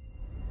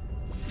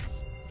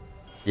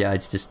 Yeah,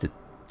 it's just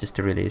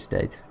a release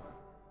date.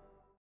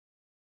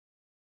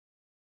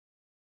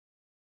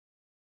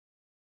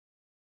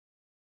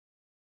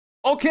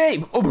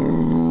 Okay!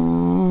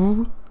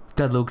 Oh,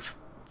 that looked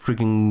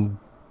freaking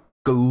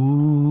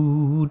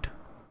good.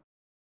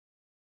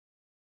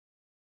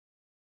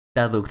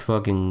 That looked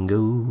fucking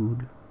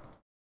good.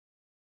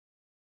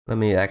 Let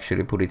me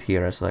actually put it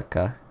here as like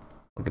a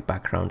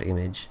background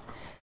image.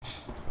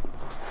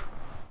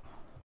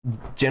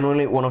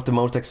 Genuinely one of the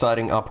most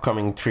exciting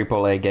upcoming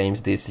AAA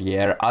games this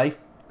year. I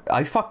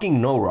fucking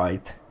know,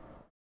 right?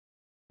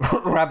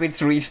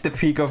 Rabbids reached the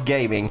peak of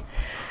gaming.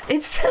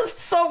 It's just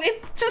so,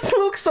 it just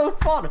looks so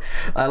fun.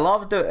 I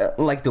love the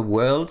the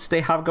worlds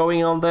they have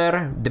going on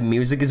there. The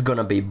music is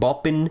gonna be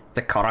bopping.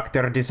 The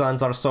character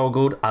designs are so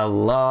good. I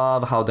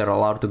love how they're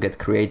allowed to get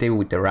creative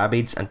with the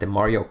Rabbids and the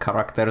Mario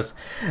characters.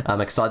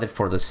 I'm excited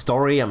for the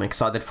story. I'm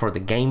excited for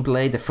the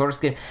gameplay.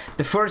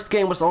 The first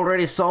game was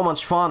already so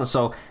much fun.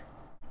 So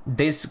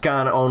this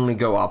can only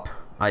go up.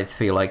 I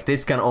feel like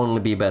this can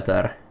only be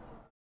better.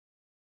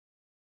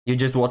 You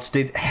just watched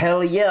it?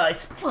 Hell yeah,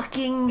 it's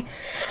fucking...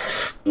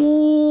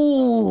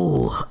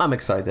 Ooh, I'm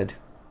excited.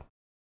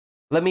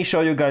 Let me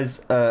show you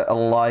guys a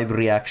live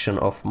reaction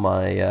of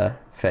my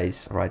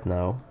face right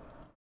now.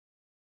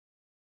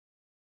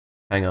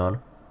 Hang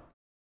on.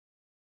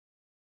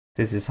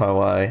 This is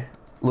how I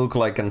look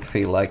like and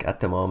feel like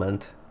at the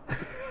moment.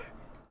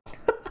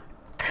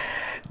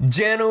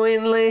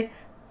 Genuinely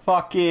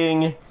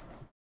fucking...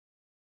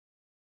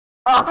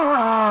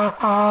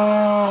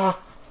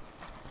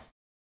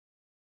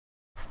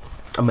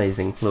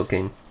 Amazing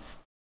looking.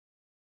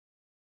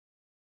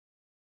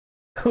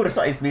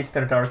 Kursa is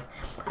Mr. Dark.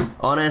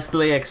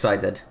 Honestly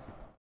excited.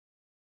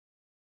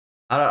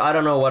 I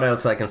don't know what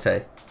else I can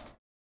say.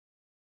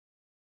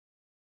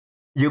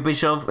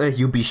 Ubisoft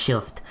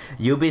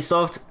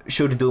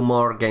should do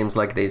more games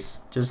like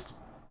this. Just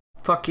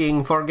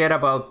fucking forget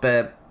about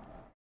the...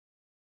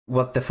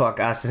 What the fuck,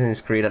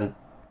 Assassin's Creed, and...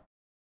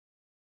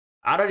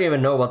 I don't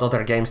even know what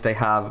other games they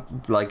have,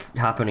 like,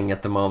 happening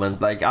at the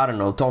moment. Like, I don't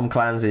know, Tom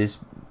Clancy's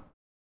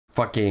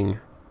fucking...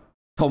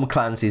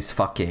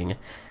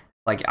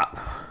 Like,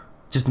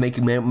 just make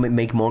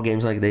more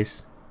games like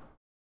this.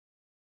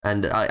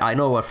 And I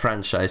know a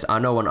franchise, I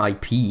know an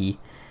IP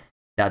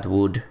that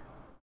would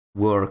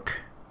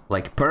work,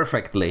 like,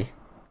 perfectly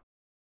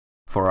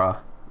for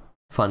a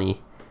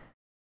funny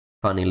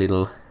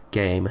little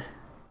game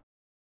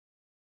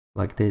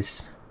like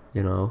this,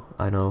 you know.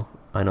 I know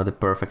the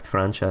perfect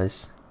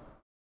franchise.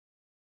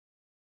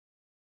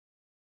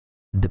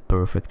 The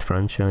perfect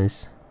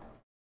franchise.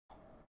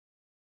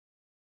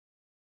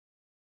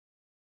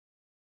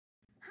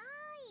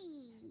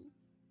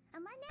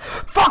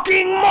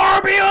 Fucking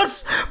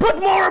Morbius! Put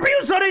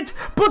Morbius on it!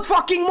 Put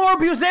fucking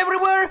Morbius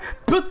everywhere!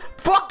 Put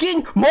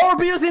fucking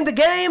Morbius in the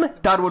game!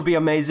 That would be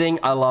amazing.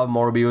 I love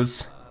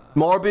Morbius.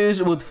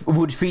 Morbius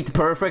would fit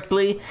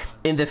perfectly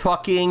in the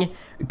fucking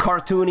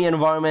cartoony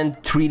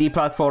environment 3D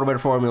platformer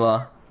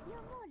formula.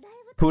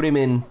 Put him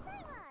in.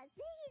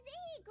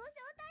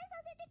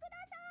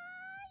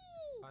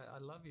 I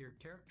love your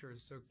character,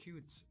 is so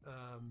cute.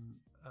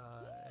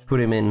 Put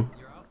him in.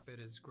 Your outfit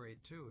is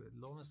great too. It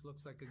almost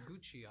looks like a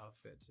Gucci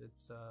outfit.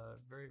 It's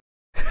very...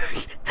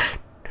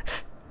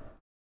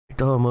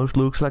 It almost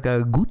looks like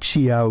a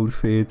Gucci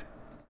outfit.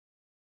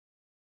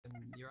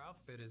 And your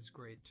outfit is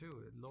great too.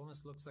 It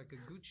almost looks like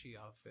a Gucci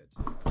outfit.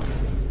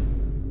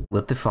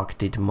 What the fuck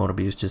did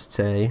Morbius just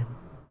say?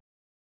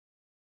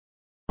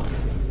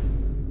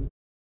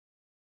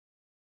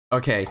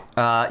 Okay,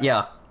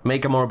 yeah,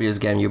 make a Morbius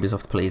game,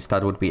 Ubisoft, please.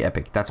 That would be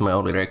epic. That's my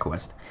only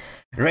request.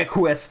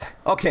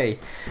 Okay,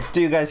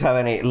 do you guys have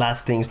any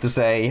last things to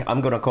say?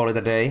 I'm gonna call it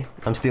a day.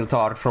 I'm still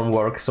tired from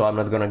work, so I'm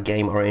not gonna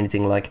game or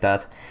anything like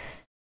that.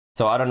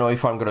 So I don't know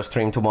if I'm gonna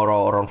stream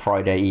tomorrow or on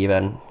Friday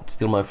even. It's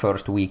still my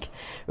first week.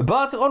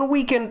 But on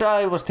weekend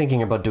I was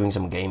thinking about doing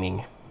some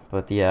gaming.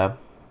 But yeah.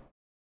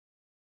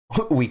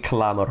 We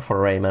clamor for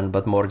Rayman,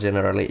 but more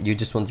generally, you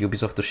just want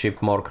Ubisoft to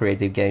ship more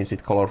creative games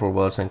with colorful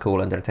worlds and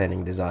cool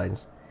entertaining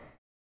designs.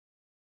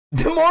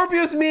 The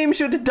Morbius meme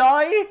should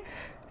die?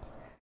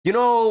 You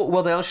know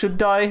what else should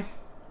die?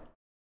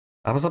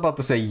 I was about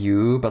to say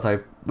you, but I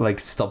like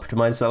stopped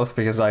myself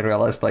because I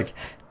realized like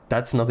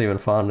that's not even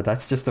fun.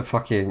 That's just a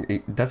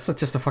fucking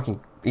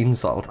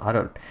insult. I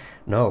don't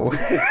know.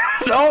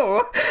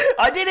 No,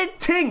 I didn't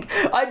think.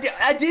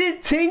 I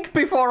didn't think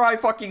before I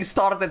fucking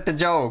started the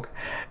joke.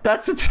 I'm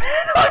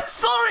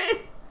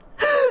sorry.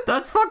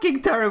 That's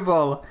fucking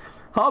terrible.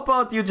 How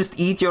about you just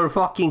eat your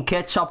fucking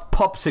ketchup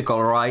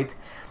popsicle, right?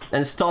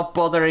 And stop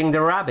bothering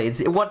the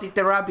rabbits. What did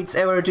the rabbits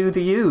ever do to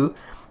you?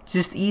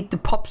 Just eat the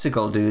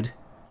popsicle, dude.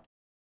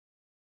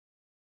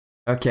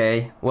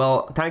 Okay,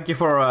 well, thank you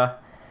for,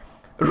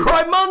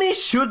 Ryemanni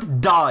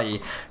should die!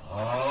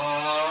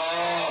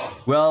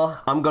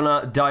 Well, I'm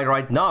gonna die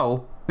right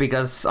now,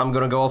 because I'm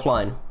gonna go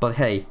offline. But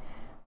hey,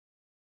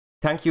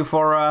 thank you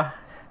for,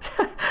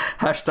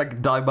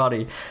 hashtag die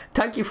buddy.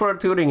 Thank you for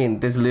tuning in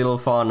this little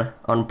fun,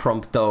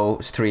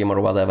 unprompto stream or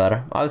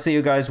whatever. I'll see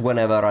you guys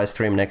whenever I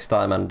stream next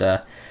time,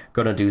 and,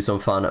 gonna do some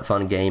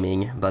fun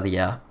gaming. But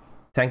yeah,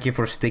 thank you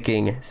for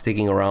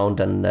sticking around,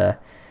 and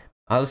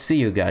I'll see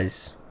you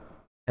guys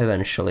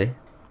eventually.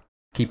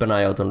 Keep an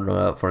eye out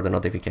on for the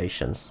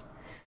notifications.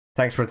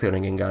 Thanks for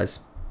tuning in, guys.